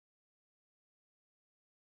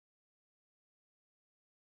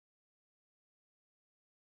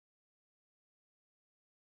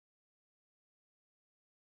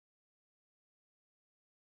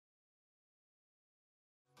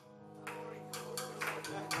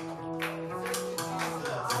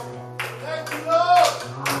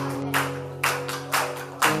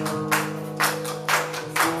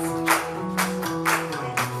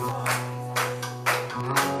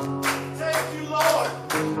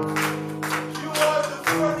You are the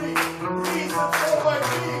very reason for my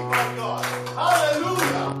being, my God.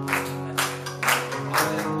 Hallelujah.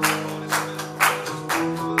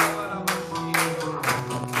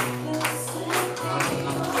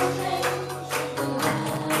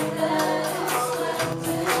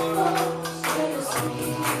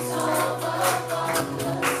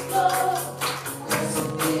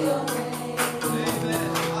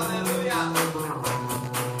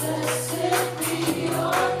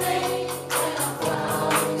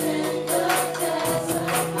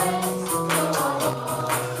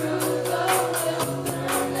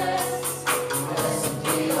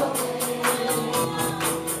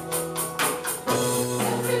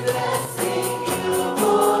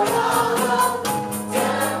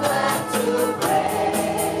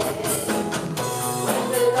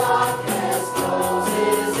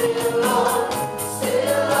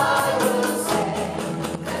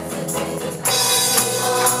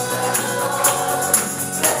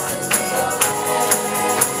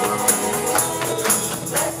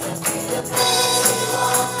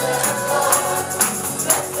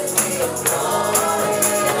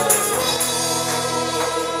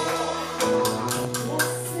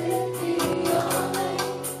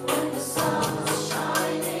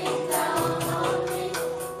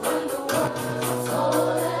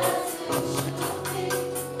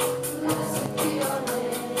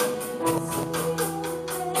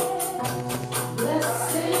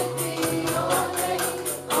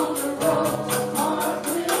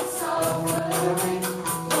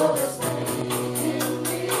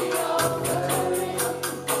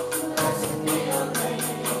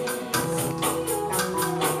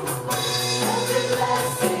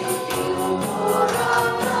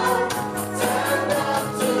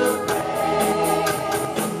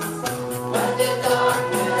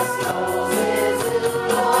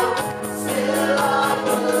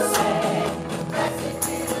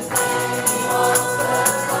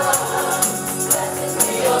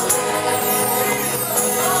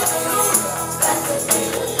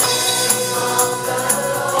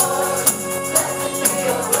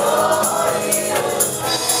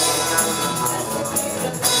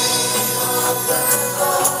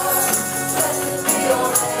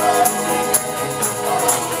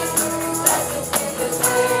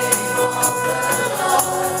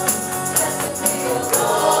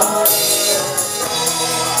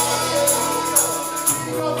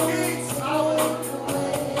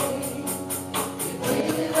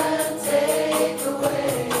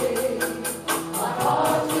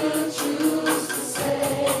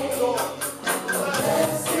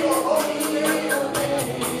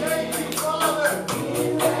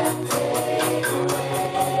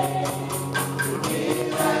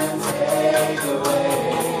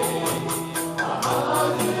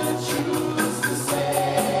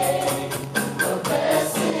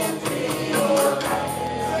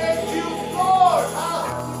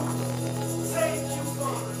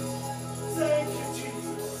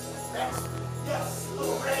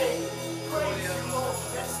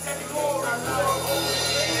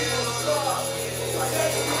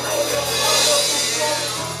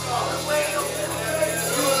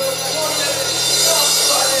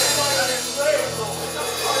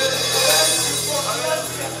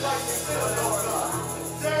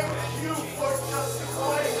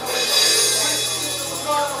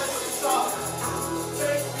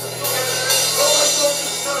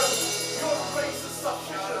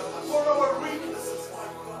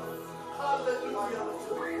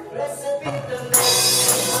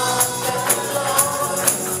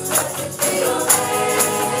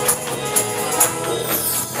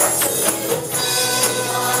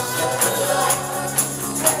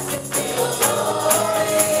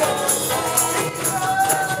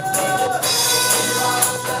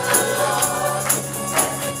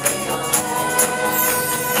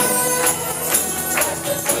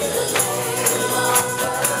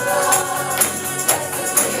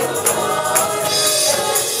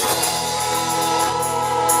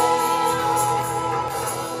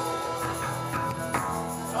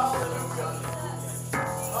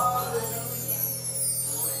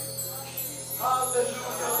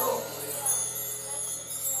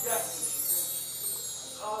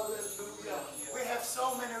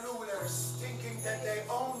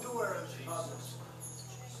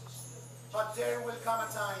 But there will come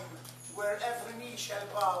a time where every knee shall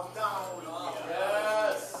bow down.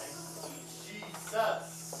 Yes,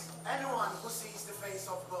 Jesus. Anyone who sees the face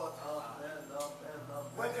of God,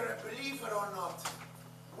 whether a believer or not,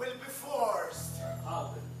 will be forced,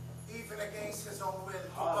 even against his own will, to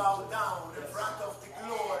bow down in front of the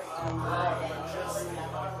glory. You are majestic.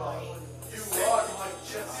 You are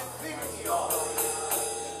majestic.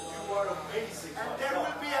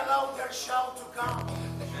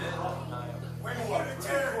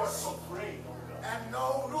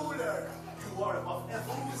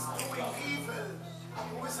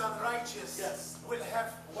 righteous Yes. will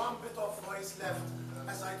have one bit of voice left,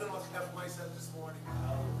 as I do not have myself this morning.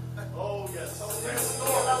 Oh, yes. So there's no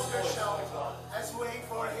louder shout as we wait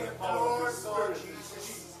for him, the Lord God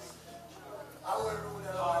Jesus, our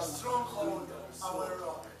ruler, our stronghold, our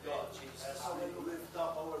rock. God, as we lift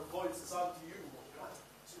up our voices unto you. 1,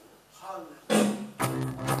 2, hallelujah.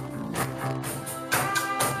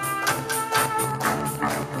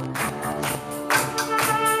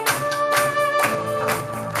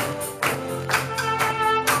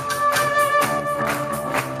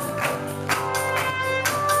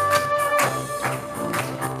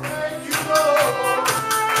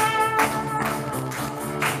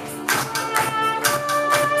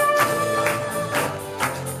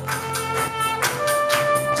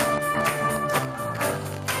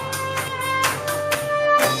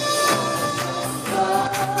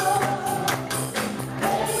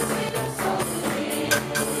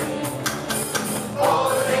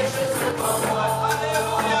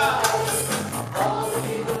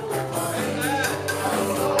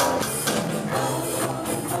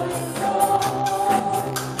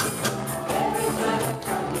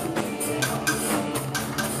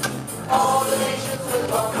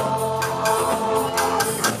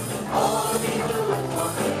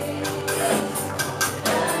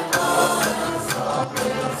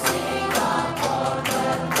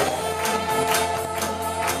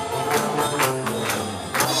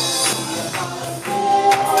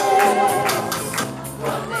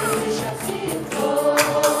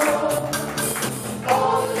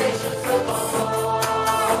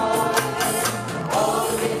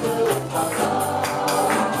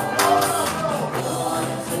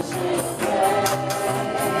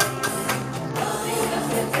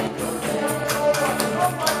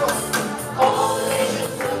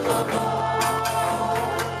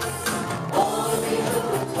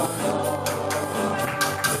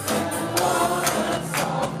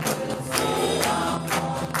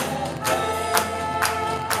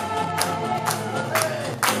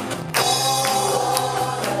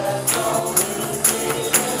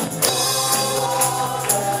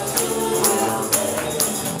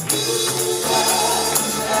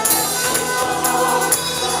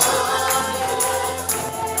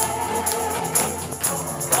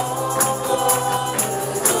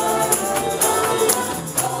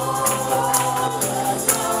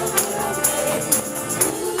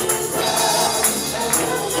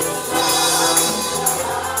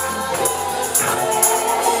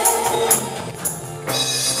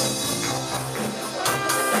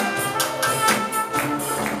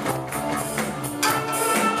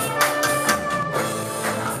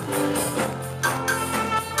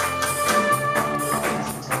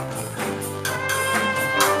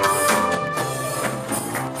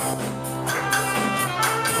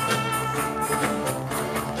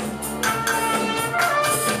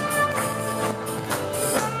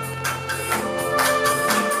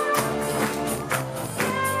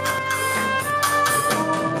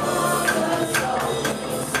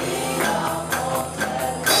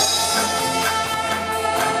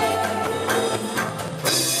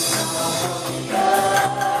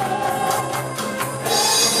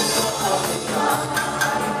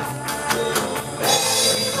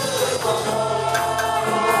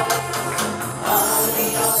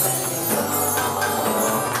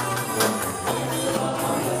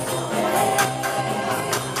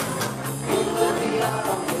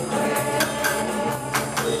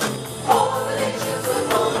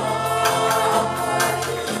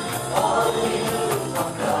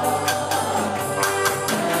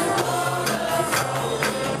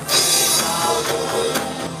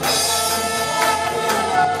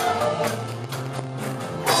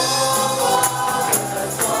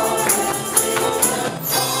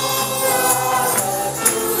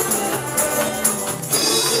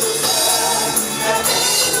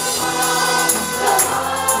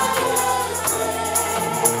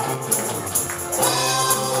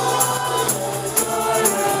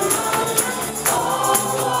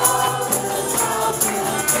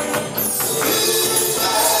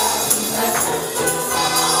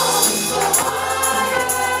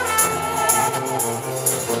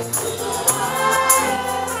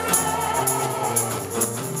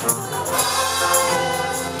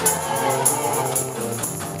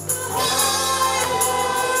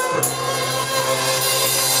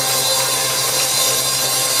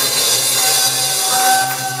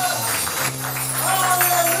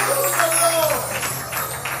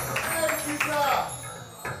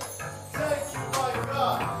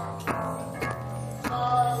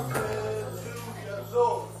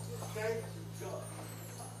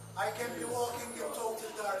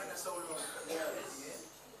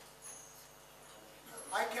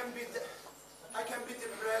 I can be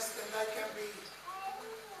depressed and I can be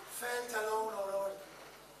felt alone, oh Lord,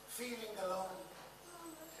 feeling alone.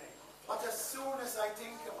 But as soon as I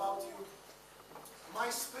think about you, my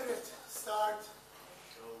spirit starts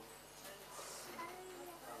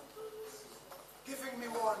giving me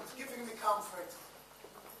warmth, giving me comfort,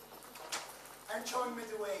 and showing me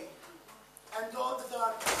the way. And all the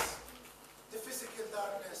darkness, the physical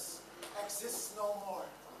darkness, exists no more.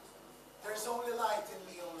 There's only light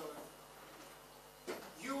in me, O Lord.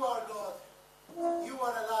 You are God. You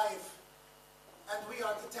are alive. And we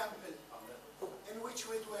are the temple in which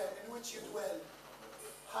we dwell, in which you dwell.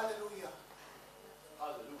 Hallelujah.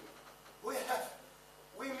 Hallelujah.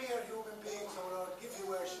 We mere human beings, O Lord, give you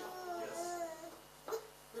worship. Yes.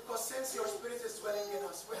 Because since your spirit is dwelling in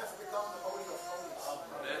us, we have become the Holy of Holies.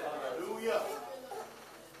 Amen. Hallelujah.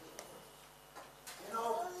 You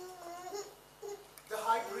know, the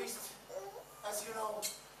high priest, as you know,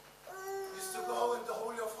 used to go in the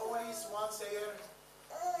Holy of Holies once a year,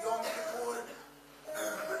 Yom Kippur,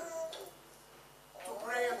 to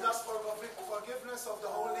pray and ask for forgiveness of the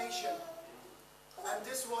whole nation. And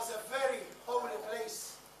this was a very holy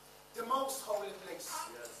place, the most holy place.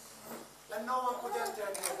 Yes. And no one could enter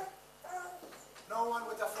there. No one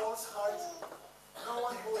with a false heart, no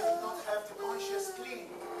one who did not have the conscience clean,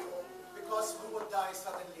 because we would die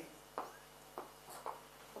suddenly.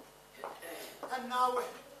 And now,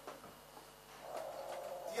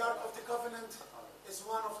 the Ark of the Covenant is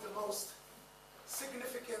one of the most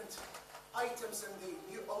significant items in the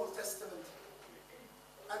New Old Testament.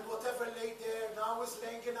 And whatever lay there now is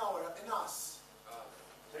laying in us.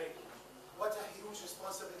 Thank you. What a huge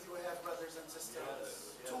responsibility we have, brothers and sisters,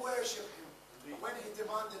 Yes, yes. to worship Him when He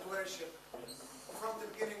demanded worship from the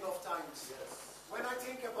beginning of times. Yes. When I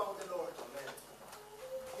think about the Lord, Amen.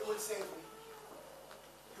 He will save me.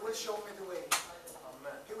 He will show me the way.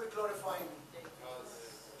 Amen. He will glorify me.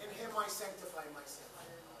 In Him I sanctify myself.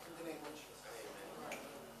 In the name of Jesus.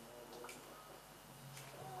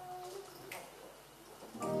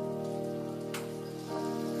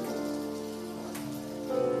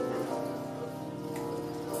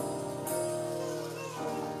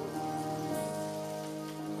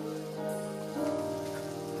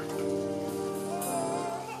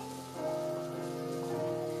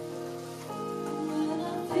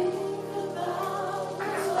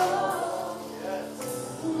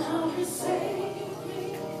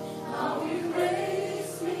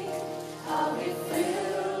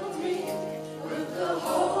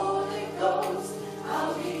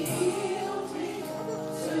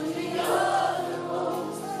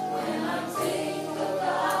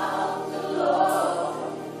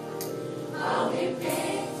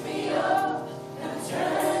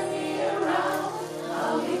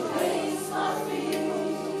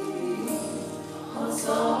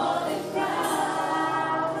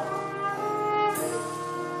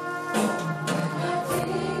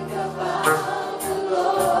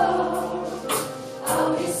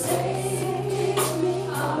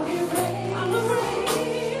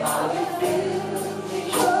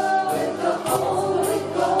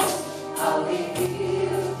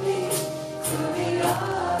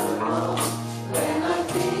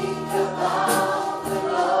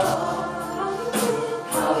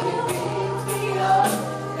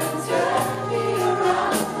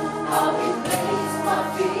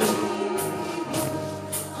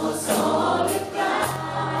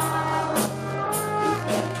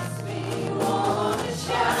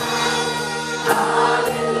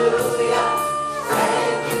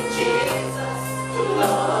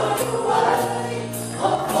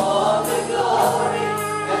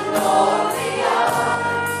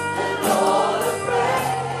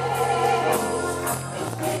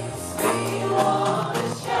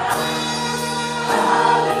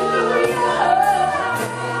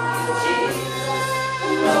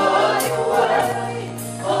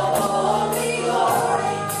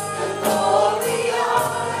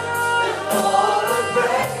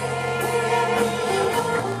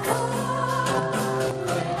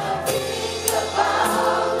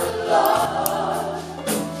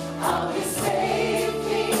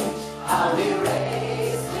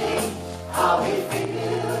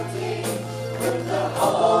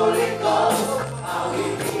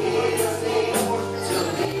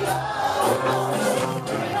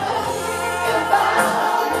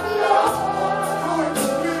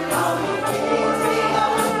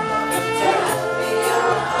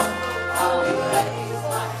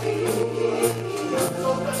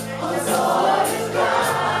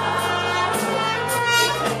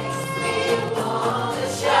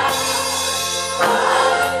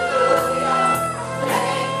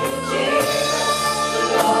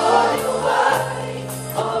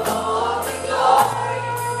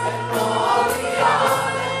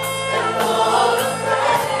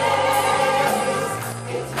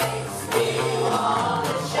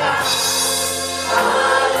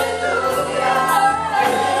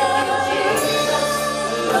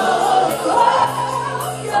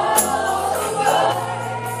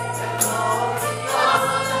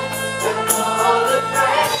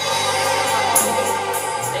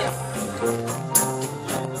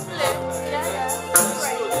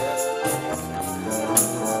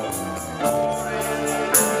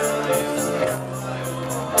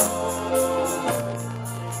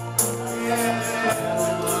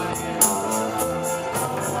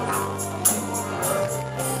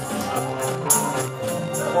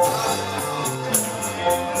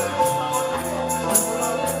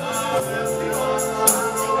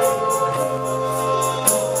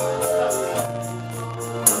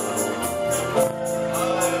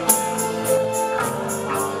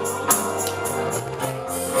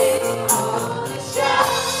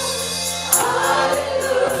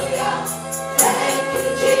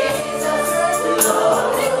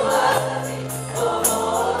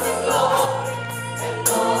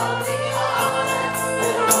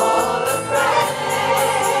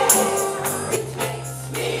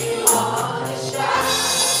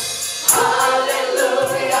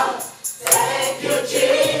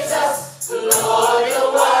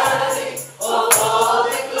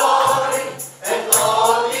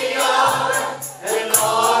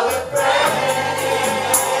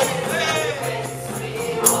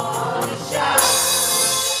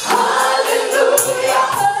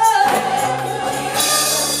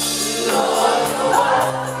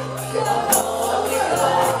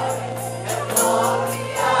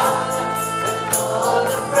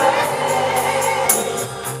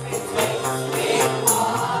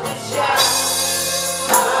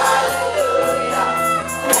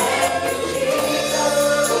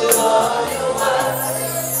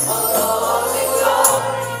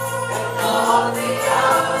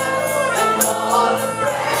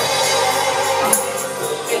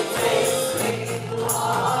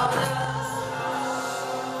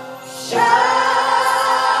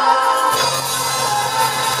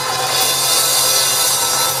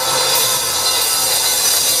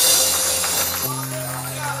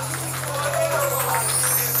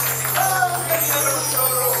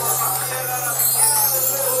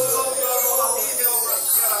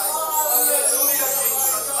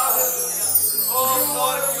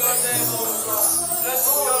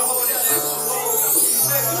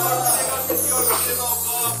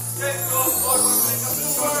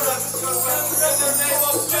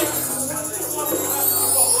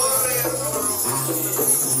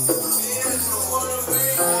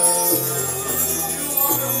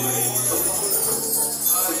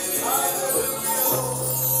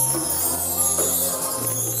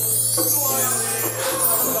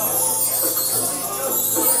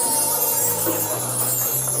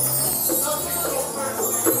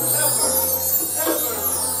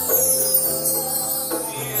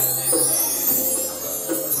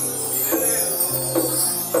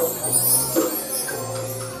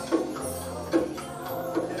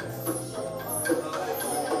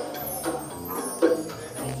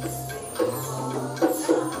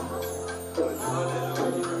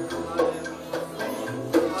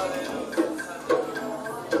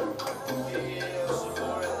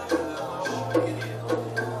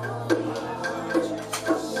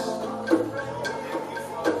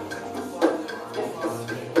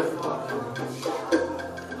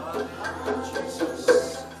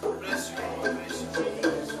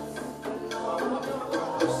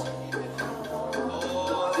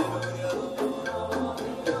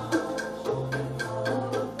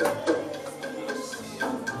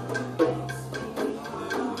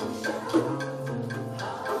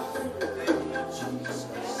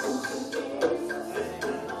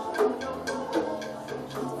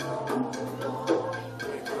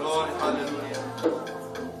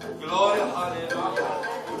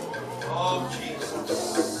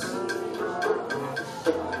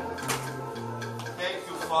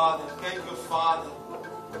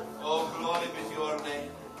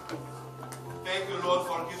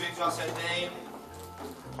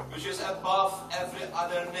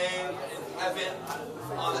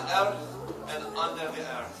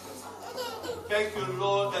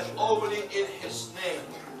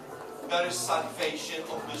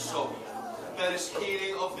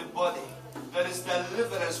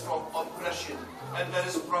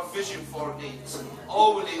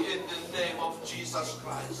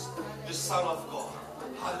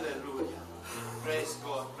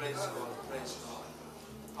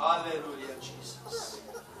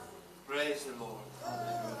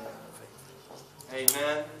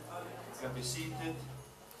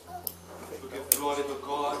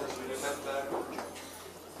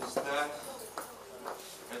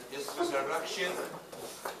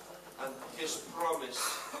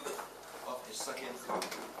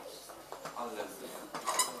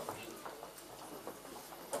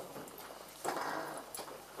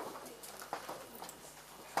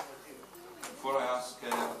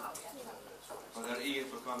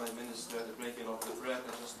 minister the breaking of the bread,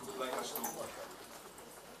 I just would like us to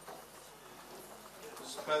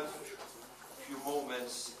spend a few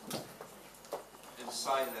moments in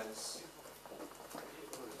silence.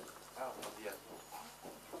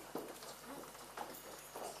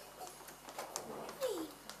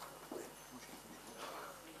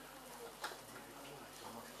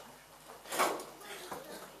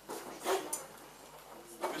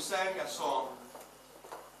 We sang a song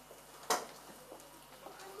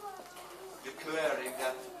declaring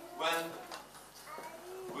that when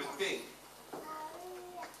we think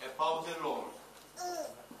about the Lord,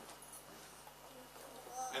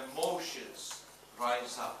 emotions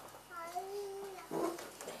rise up,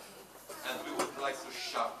 and we would like to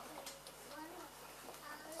shout.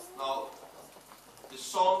 Now, the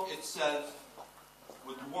song itself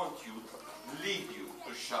would want you, lead you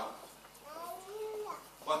to shout.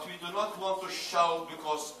 But we do not want to shout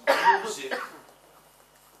because music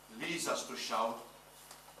leads us to shout.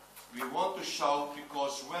 We want to shout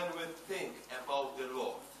because when we think about the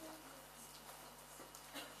Lord,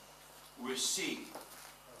 we see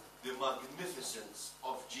the magnificence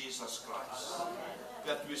of Jesus Christ.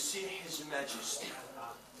 That we see His majesty.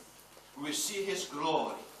 We see His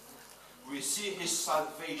glory. We see His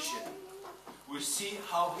salvation. We see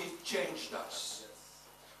how He changed us.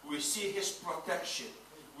 We see His protection.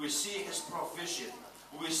 We see His provision.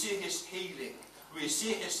 We see His healing. We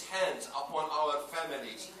see His hands upon our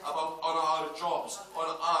families, on our jobs,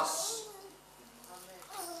 on us.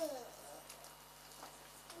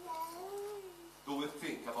 Do we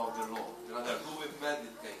think about the Lord? Rather, do we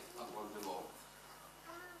meditate upon the Lord?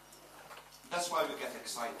 That's why we get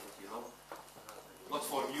excited, you know. Not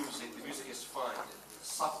for music. The music is fine. It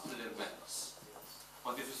supplements.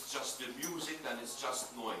 But if it's just the music, then it's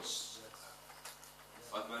just noise.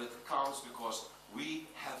 But when it comes, because we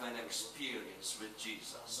have an experience with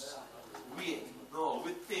Jesus. We know,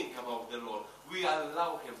 we think about the Lord. We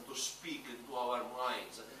allow Him to speak into our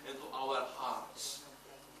minds, into our hearts.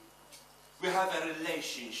 We have a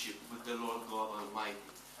relationship with the Lord God Almighty,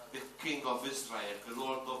 the King of Israel, the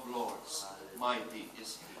Lord of Lords. Mighty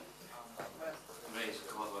is He. Praise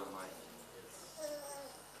God Almighty.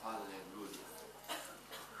 Hallelujah.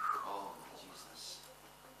 Oh, Jesus.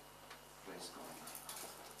 Praise God.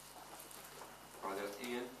 Brother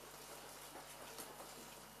Ian.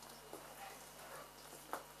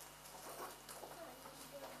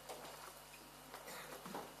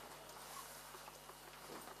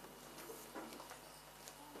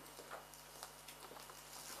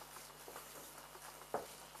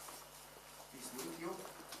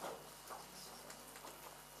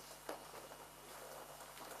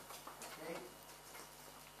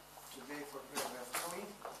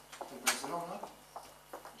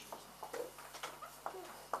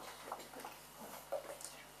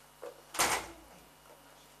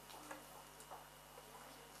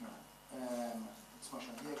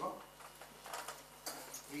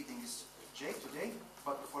 Today,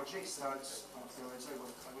 but before Jake starts, afterwards, I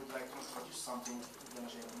would like to introduce something. Then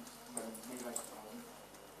Jake, maybe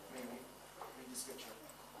read the scripture.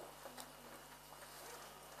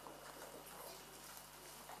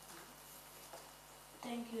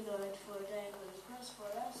 Thank you, Lord, for dying on the cross for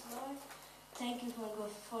us, Lord. Thank you for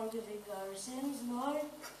forgiving our sins, Lord,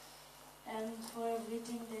 and for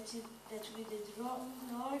everything that we did wrong,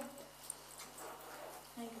 Lord.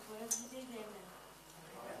 Thank you for everything. Amen.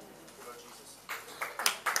 Lord Jesus.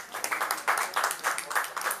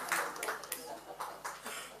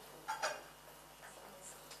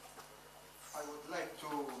 I would like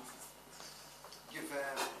to give a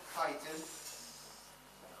title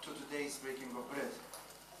to today's breaking of bread.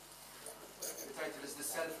 The title is The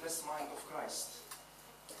Selfless Mind of Christ.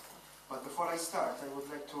 But before I start, I would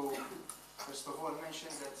like to first of all mention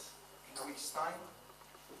that in a week's time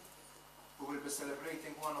we will be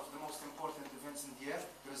celebrating one of the most important events in the earth,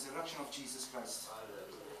 the resurrection of Jesus Christ.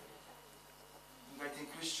 Inviting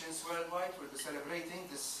Christians worldwide will be celebrating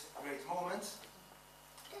this great moment.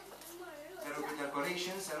 There will be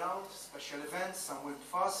decorations around, special events, some will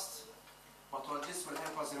fast, but all this will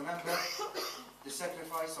help us remember the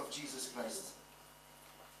sacrifice of Jesus Christ.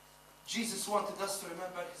 Jesus wanted us to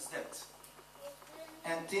remember His death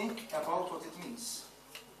and think about what it means.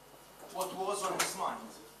 What was on His mind?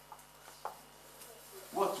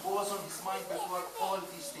 What was on His mind before all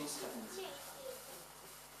these things happened?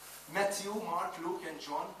 Matthew, Mark, Luke, and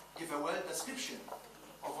John give a well description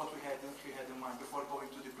of what we had in mind before going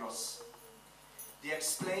to the cross. They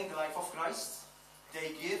explain the life of Christ.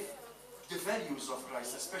 They give the values of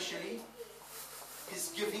Christ, especially His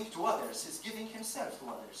giving to others, His giving Himself to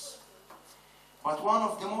others. But one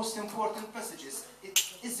of the most important passages, it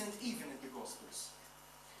isn't even in the Gospels.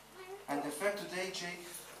 And in fact today Jake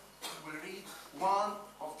will read one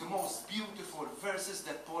of the most beautiful verses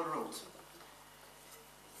that Paul wrote.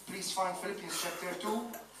 Please find Philippians chapter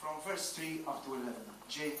 2 from verse 3 up to 11.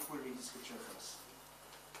 Jake will read the scripture for us.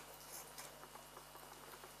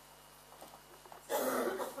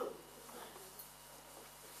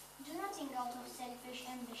 Do nothing out of selfish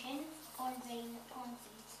ambition or vain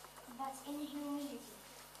conceit, but in humility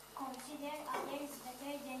consider others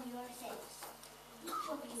better than yourselves. Each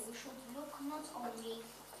of you should look not only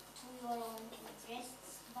to your own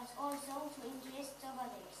interests, but also to interests of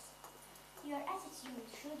others. Your attitude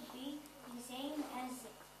should be the same as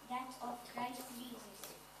that of Christ Jesus,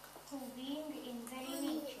 who being in very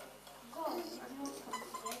nature God did not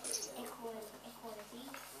consider equality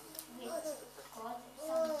with God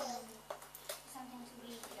something to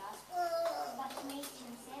be grasped, but made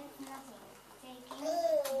himself nothing, taking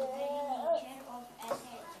the very nature of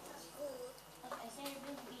a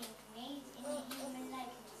servant being made in human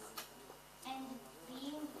likeness, and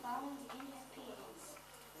being found in appearance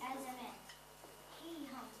as a man.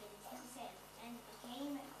 He humbled himself and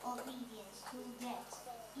became obedient to death,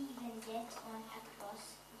 even death on a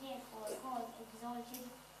cross. Therefore God exalted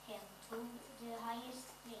him to the highest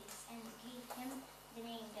place and gave him the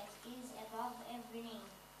name that is above every name,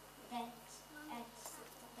 that at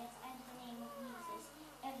the name of Jesus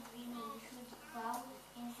every knee should bow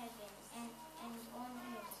in heaven and on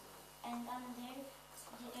earth and under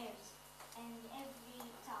the earth, and every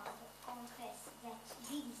tongue confess that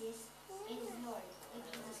Jesus is Lord, that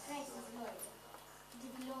Jesus Christ is Lord, to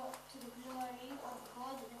the glory of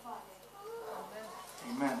God the Father.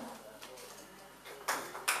 Amen.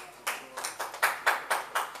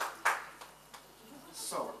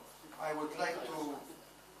 So, I would like to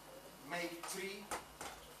make three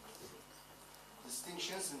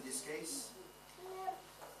distinctions in this case.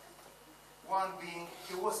 One being,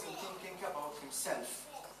 he wasn't thinking about himself.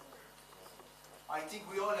 I think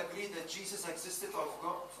we all agree that Jesus existed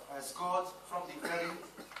as God from the very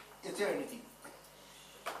eternity.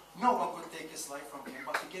 No one could take his life from him,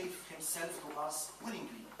 but he gave himself to us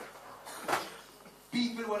willingly.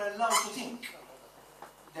 People were allowed to think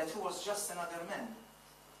that he was just another man.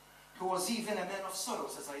 He was even a man of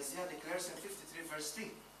sorrows, as Isaiah declares in 53 verse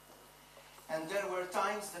 3. And there were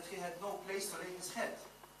times that he had no place to lay his head.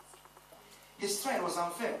 His trial was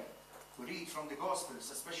unfair. We read from the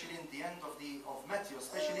Gospels, especially in the end of Matthew,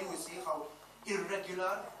 especially we see how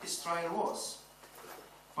irregular his trial was.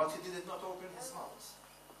 But he did not open his mouth.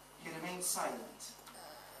 He remained silent.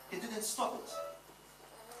 He didn't stop it.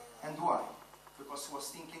 And why? Because he was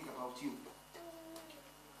thinking about you.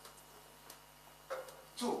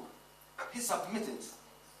 2, he submitted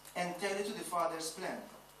entirely to the Father's plan.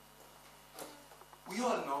 We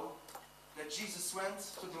all know that Jesus went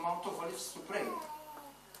to the Mount of Olives to pray.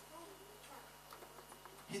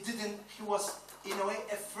 He was in a way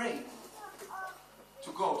afraid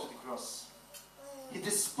to go to the cross. He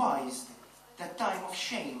despised that time of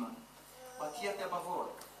shame, but yet above all,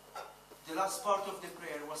 the last part of the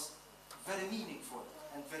prayer was very meaningful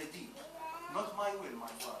and very deep. Not my will, my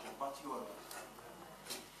Father, but your will.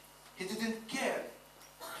 He didn't care.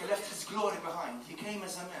 He left his glory behind. He came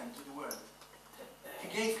as a man to the world. He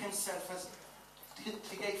gave himself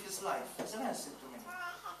he gave his life as a ransom to me.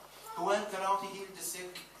 He went around, he healed the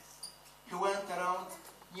sick. He went around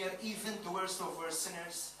near even the worst of worst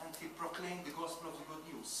sinners, and he proclaimed the gospel of the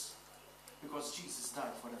good news. Because Jesus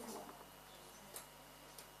died for everyone.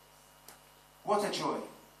 What a joy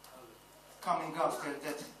coming after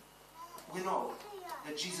that. We know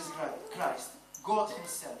that Jesus Christ, God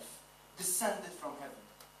himself, descended from heaven.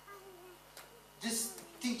 This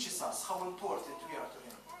teaches us how important we are to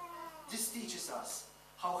him. This teaches us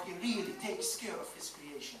how he really takes care of his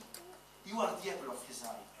creation. You are the apple of his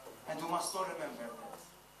eye, and we must all remember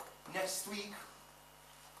that. Next week,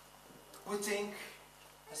 we think,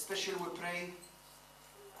 especially we pray,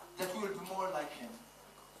 that we will be more like him,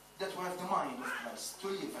 that we have the mind of Christ, to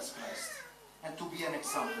live as Christ, and to be an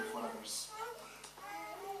example for others.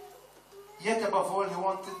 Yet above all, he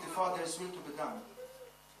wanted the Father's will to be done,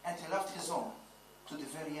 and he loved his own to the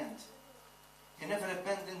very end. He never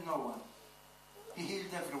abandoned no one. He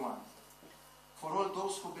healed everyone. For all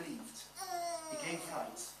those who believed, he gave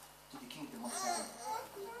right to the kingdom of heaven.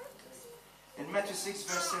 In Matthew 6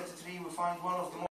 verse 33, we find one of the most